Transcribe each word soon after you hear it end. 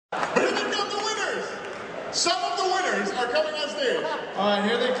Some of the winners are coming on stage. All right,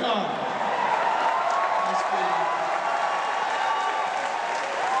 here they come.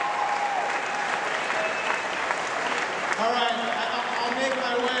 All right, I'll make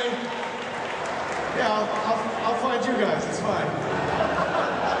my way. Yeah, I'll find you guys. It's fine.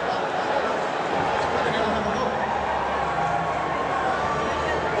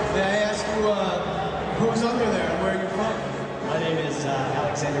 May I ask you who's under there and where are you from? My name is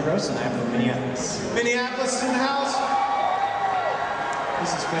Alexander Gross, and I'm from Minneapolis. Minneapolis is in the house?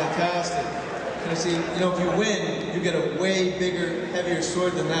 This is fantastic. Can I see, you know, if you win, you get a way bigger, heavier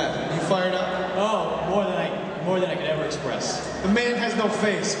sword than that. You fired up? Oh, more than I could ever express. The man has no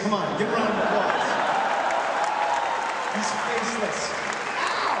face. Come on, give him a round of applause. He's faceless.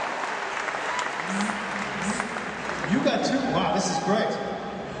 Ow! You got two? Wow, this is great.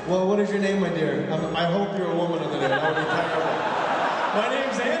 Well, what is your name, my dear? I hope you're a woman under there. That would be terrible. My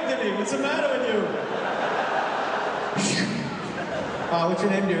name's Anthony. What's the matter with you? What's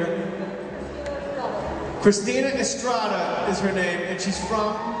your name, dear? Christina Estrada is her name, and she's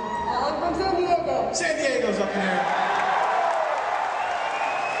from? I'm from San Diego. San Diego's up in here.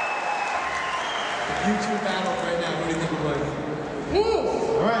 You two battle right now. Who do you think will win? Me.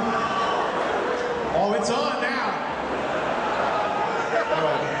 All right. Oh, it's on now. All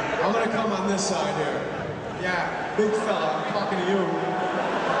right. I'm going to come on this side here. Yeah, big fella. I'm talking to you.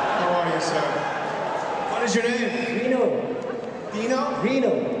 How are you, sir? What is your name? Reno. Dino?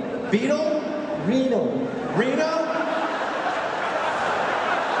 Reno. Beetle? Reno. Reno?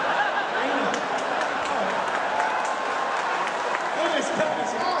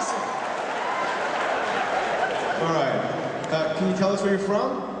 Awesome. All right. Can you tell us where you're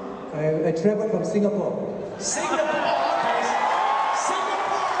from? I traveled from Singapore. Singapore. Okay.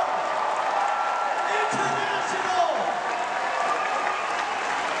 Singapore. International.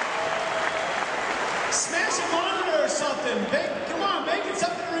 Smash a monitor or something. Come on, make it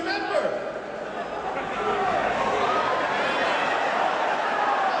something to remember.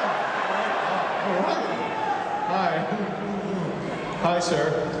 All right. Hi. Hi,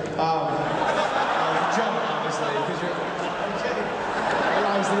 sir. Jump, obviously, because you're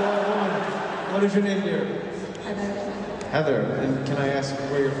obviously the only woman. What is your name, dear? Heather. Heather. And can I ask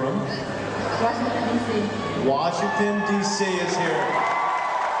where you're from? Washington, D.C. Washington, D.C. is here.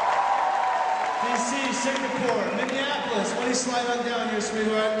 D.C., Singapore, Minneapolis. Why don't you slide on down here,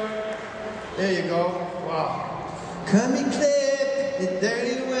 sweetheart? There you go. Wow. Come and clip your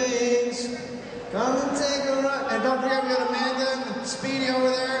dirty wings. Come and take a run. And don't forget, we got Amanda and Speedy over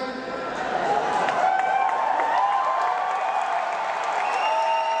there.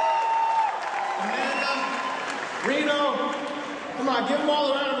 Amanda, Reno, come on, give them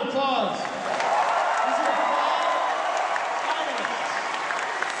all a round of applause. These are finalists.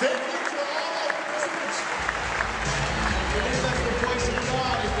 Thank you to all our participants. I believe that's the voice of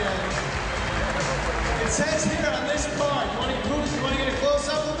God again. It says here on this card, you want to get a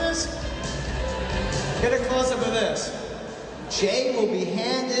close-up of this? Get a close-up of this. Jay will be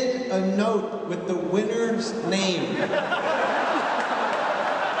handed a note with the winner's name. Yeah,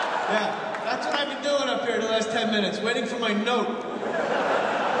 that's what I've been doing up here the last 10 minutes, waiting for my note.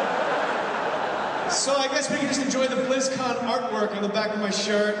 So I guess we can just enjoy the BlizzCon artwork on the back of my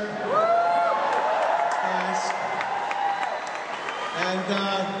shirt. Nice. And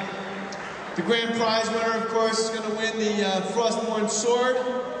the grand prize winner, of course, is going to win the Frostborn sword.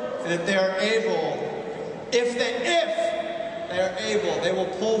 And if they are able, they will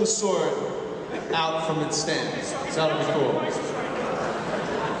pull the sword out from its stand. So that'll be cool.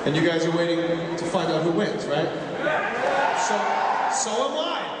 And you guys are waiting to find out who wins, right? So am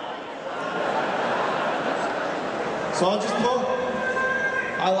I. So I'll just pull.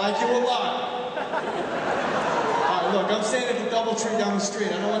 I like you a lot. All right, look, I'm staying at the DoubleTree down the street.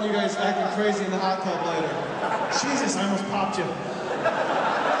 I don't want you guys acting crazy in the hot tub later. Jesus, I almost popped you.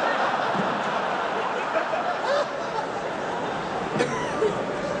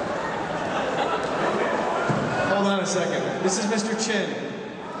 Hold on a second. This is Mr. Chin.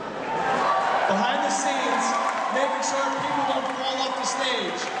 Behind the scenes, making sure people don't fall off the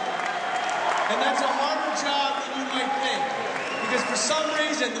stage. And that's a harder job than you might think. Because for some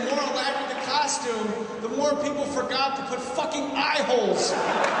reason, the more elaborate the costume, the more people forgot to put fucking eye holes.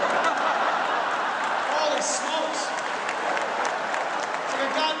 Holy smokes. It's like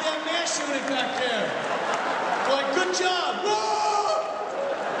a goddamn mass unit back there. They're like, good job. Whoa!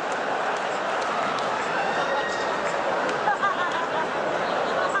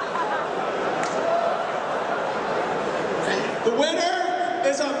 The winner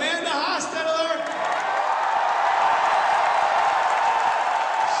is Amanda Hostetler.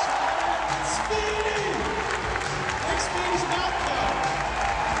 Speedy!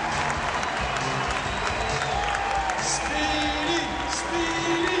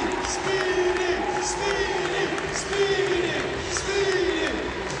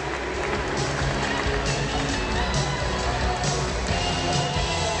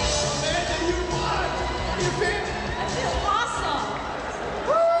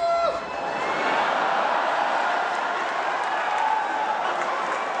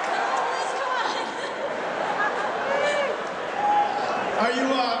 Are you,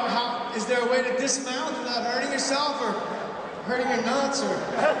 is there a way to dismount without hurting yourself or hurting your nuts or?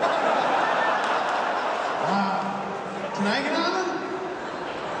 Wow. Can I get on them?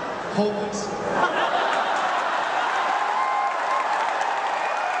 Hopeless.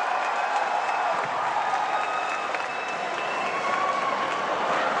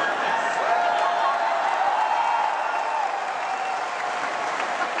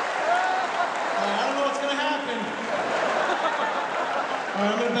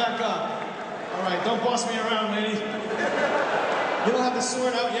 I'm gonna back up. All right, don't boss me around, lady. You don't have the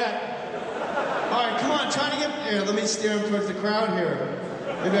sword out yet. All right, come on, try to get here. Let me steer him towards the crowd here.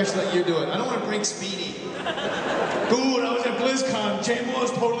 Maybe I should let you do it. I don't want to break Speedy. Dude, I was at BlizzCon. Jay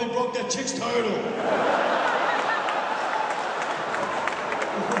Moss totally broke that chick's turtle.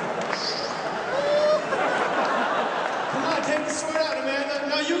 Come on, take the sword out, Amanda.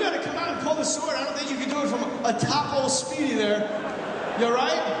 No, you gotta come out and pull the sword. I don't think you can do it from atop old Speedy there. You all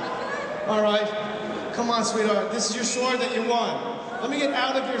right? All right. Come on, sweetheart. This is your sword that you won. Let me get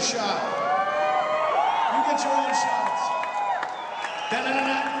out of your shot. You get your own shots.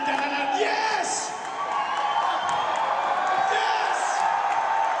 Da-da-da-da, da-da-da. Yes! Yes!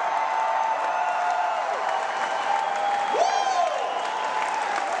 Woo!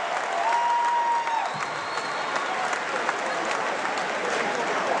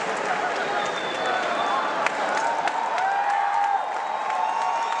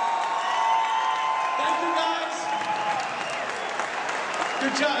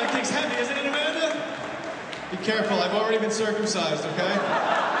 Good job. It takes heavy, isn't it, Amanda? Be careful. I've already been circumcised, okay? You'll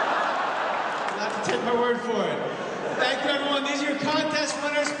have to take my word for it. Thank you, everyone. These are your contest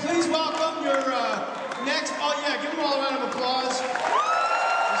winners. Please welcome your next... Oh, yeah. Give them all a round of applause.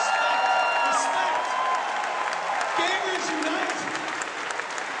 Respect. Respect. Gamers unite.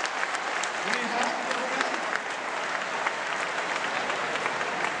 You need help?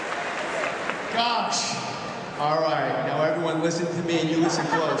 Gosh. All right, now everyone listen to me and you listen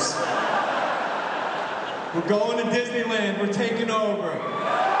close. We're going to Disneyland, we're taking over.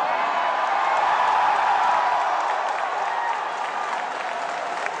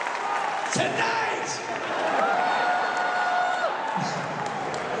 Tonight!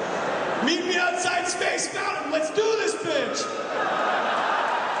 Meet me outside Space Mountain, let's do this bitch!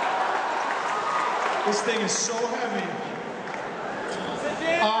 This thing is so heavy.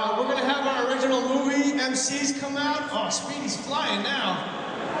 We're gonna have our original movie MCs come out. Oh, Speedy's flying now.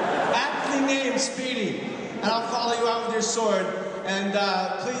 Aptly named Speedy. And I'll follow you out with your sword. And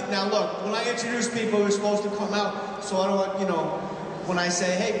please, now look, when I introduce people who are supposed to come out, so I don't want, you know, when I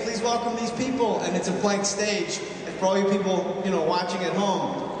say, hey, please welcome these people, and it's a blank stage, and for all you people, you know, watching at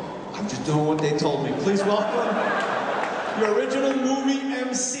home, I'm just doing what they told me. Please welcome your original movie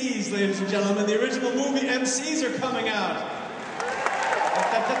MCs, ladies and gentlemen. The original movie MCs are coming out.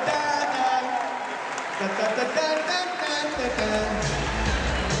 I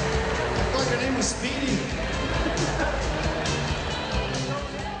thought your name was Speedy.